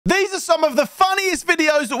These are some of the funniest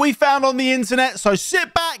videos that we found on the internet, so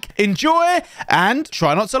sit back, enjoy, and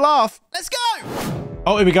try not to laugh. Let's go!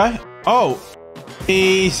 Oh, here we go. Oh,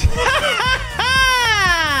 he's...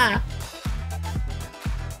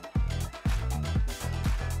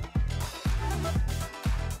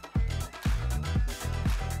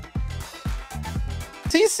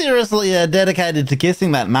 Is he seriously dedicated to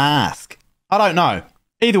kissing that mask? I don't know.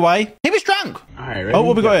 Either way, he was drunk. All right, ready? Oh,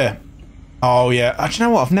 what we got here? Oh, yeah. Actually, you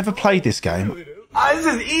know what? I've never played this game. This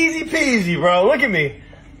is easy peasy, bro. Look at me.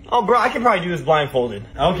 Oh, bro, I can probably do this blindfolded.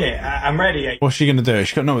 Okay, I'm ready. What's she going to do?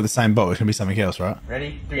 She's got not with the same bottle. It's going to be something else, right?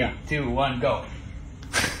 Ready? 3, 2, 1, go.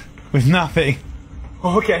 With nothing.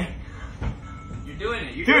 Okay. You're doing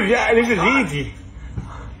it. Dude, yeah, this is easy.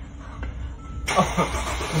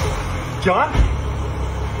 Oh. John?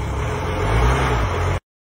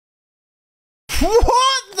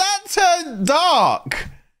 What? That turned dark.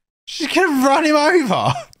 She's going to run him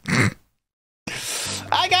over.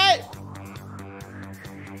 Okay.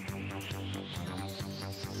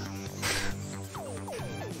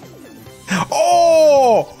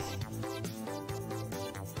 Oh!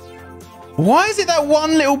 Why is it that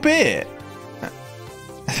one little bit?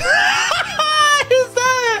 Is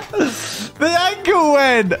that the ankle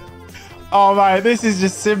went? Oh mate, this is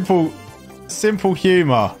just simple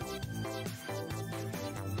humor.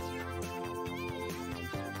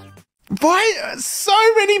 Why so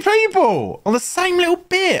many people on the same little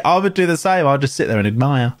bit? I would do the same. I'll just sit there and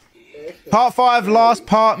admire. Part 5, last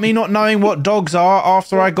part, me not knowing what dogs are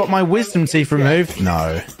after I got my wisdom teeth removed.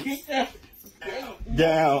 No.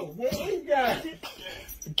 Down.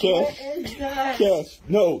 Cash. Cash.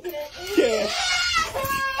 No. Cash.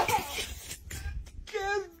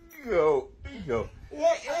 Go. Go.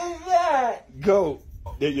 What is that? Go.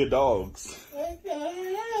 They're your dogs.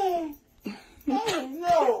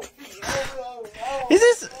 No.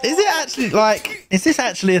 Is this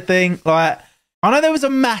actually a thing? Like, I know there was a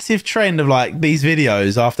massive trend of like these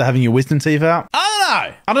videos after having your wisdom teeth out.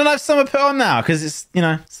 I don't know if some are put on now because it's, you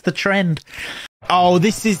know, it's the trend. Oh,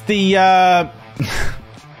 this is the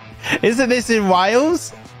isn't this in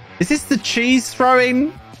Wales? Is this the cheese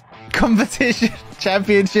throwing competition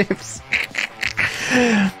championships?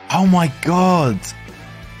 Oh my god.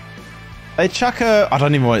 They chuck I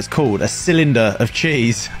don't even know what it's called, a cylinder of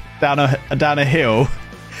cheese down a hill,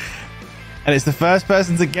 and it's the first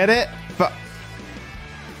person to get it. But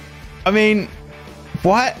I mean,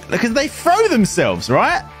 why? Because they throw themselves,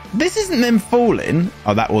 right? This isn't them falling.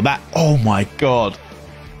 Oh my god,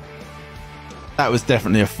 that was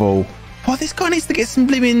definitely a fall. Oh, this guy needs to get some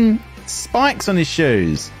blimmin' spikes on his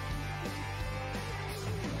shoes.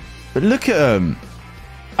 But look at them.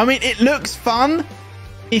 I mean, it looks fun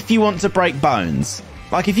if you want to break bones.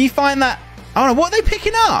 Like, if you find that... I don't know, what are they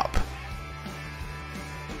picking up?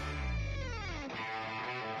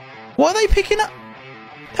 What are they picking up?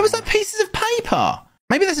 That was like pieces of paper.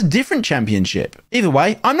 Maybe that's a different championship. Either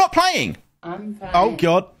way, I'm not playing. I'm fine. Oh,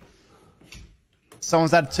 God.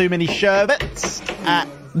 Someone's had too many sherbets on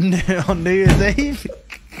New Year's Eve.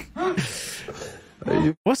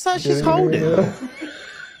 What's that she's holding?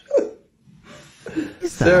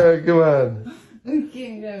 Sarah, come on.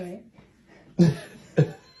 Okay, go.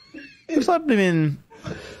 Looks like blimmin'...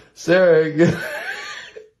 Sarah,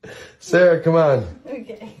 Sarah, come on.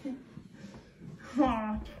 Okay.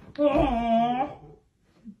 Hang on.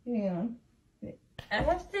 I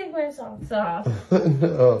have to take my socks off.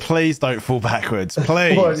 No. Please don't fall backwards.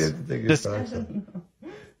 Please. Why do you have to take your Just- socks off?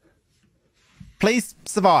 Please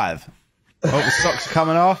survive. Oh, the socks are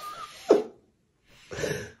coming off.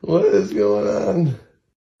 What is going on?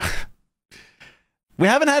 We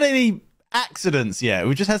haven't had any accidents yet.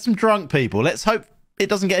 We've just had some drunk people. Let's hope it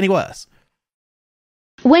doesn't get any worse.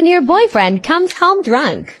 When your boyfriend comes home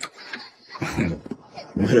drunk.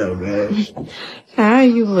 What up, man? How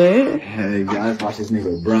you lit? Hey, guys, watch this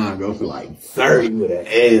nigga Brian go for like 30 with an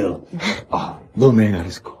L. Oh, little man got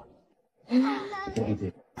his score.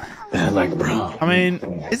 Like Brian. I mean,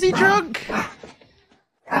 is he drunk?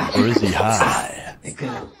 Or is he high?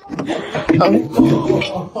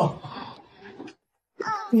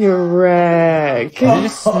 You're wreck. Did you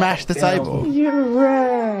just smash the table? You're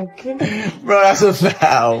wreck. Bro, that's a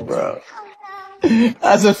foul, bro.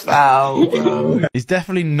 That's a foul, bro. He's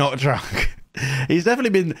definitely not drunk. He's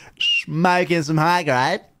definitely been smoking some high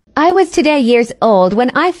grade. I was today years old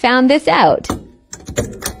when I found this out.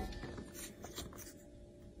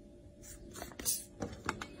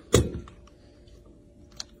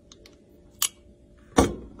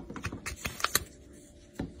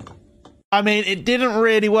 I mean, it didn't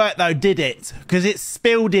really work though, did it? Because it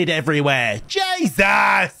spilled it everywhere.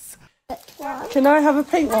 Jesus! Can I have a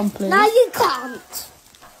pink one, please? No, you can't.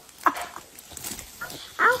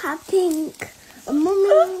 I'll have pink.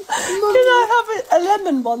 Mummy. Can I have a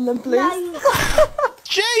lemon one then, please? No, you can't.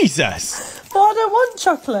 Jesus! But I don't want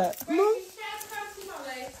chocolate.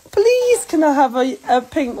 Please, can I have a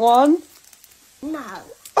pink one? No.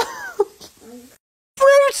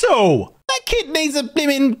 Brutal! That kid needs a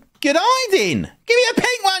blimmin' good hiding. Give me a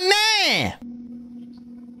pink one now.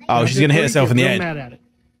 Oh, she's gonna hit herself in the head. Mad at it.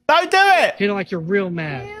 Don't do it! Hit it like you're real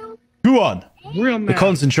mad. Go on. Real The mad.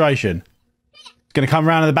 concentration. It's gonna come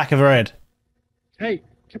round to the back of her head. Hey,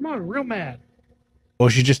 come on, real mad. Or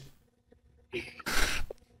she just...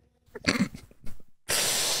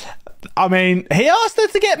 I mean, he asked her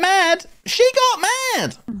to get mad. She got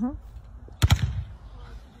mad.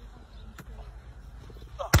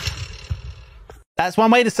 That's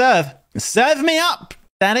one way to serve. Serve me up,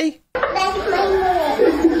 Daddy.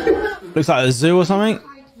 Looks like a zoo or something.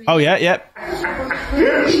 Oh, yeah, yep. Do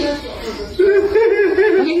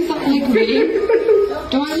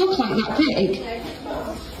I look like that pig?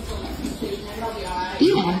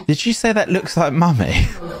 Yeah. Did she say that looks like Mummy?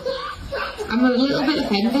 I'm a little bit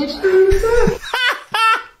offended.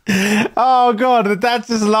 Oh, God, the dad's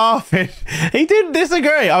just laughing. He didn't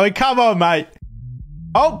disagree. I mean, come on, mate.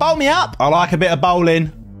 Oh, bowl me up. I like a bit of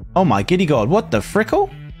bowling. Oh, my giddy God. What the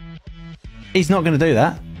frickle? He's not going to do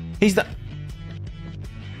that. He's the...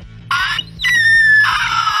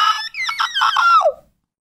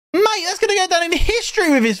 Mate, that's going to go down in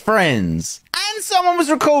history with his friends. And someone was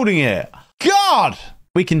recording it. God!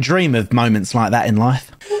 We can dream of moments like that in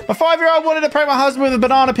life. My 5-year-old wanted to prank my husband with a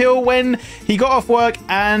banana peel when he got off work.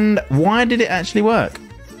 And why did it actually work?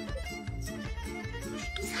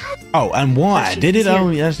 Oh, and why did it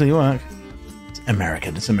only actually work? It's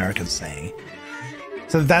American. It's American saying.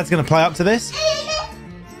 So the dad's going to play up to this?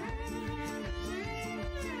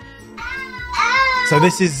 So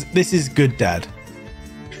this is good dad.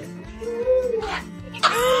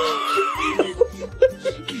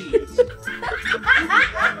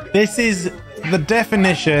 This is the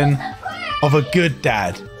definition of a good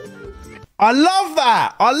dad. I love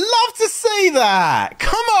that. I love to see that.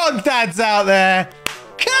 Come on, dads out there.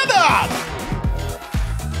 Come on.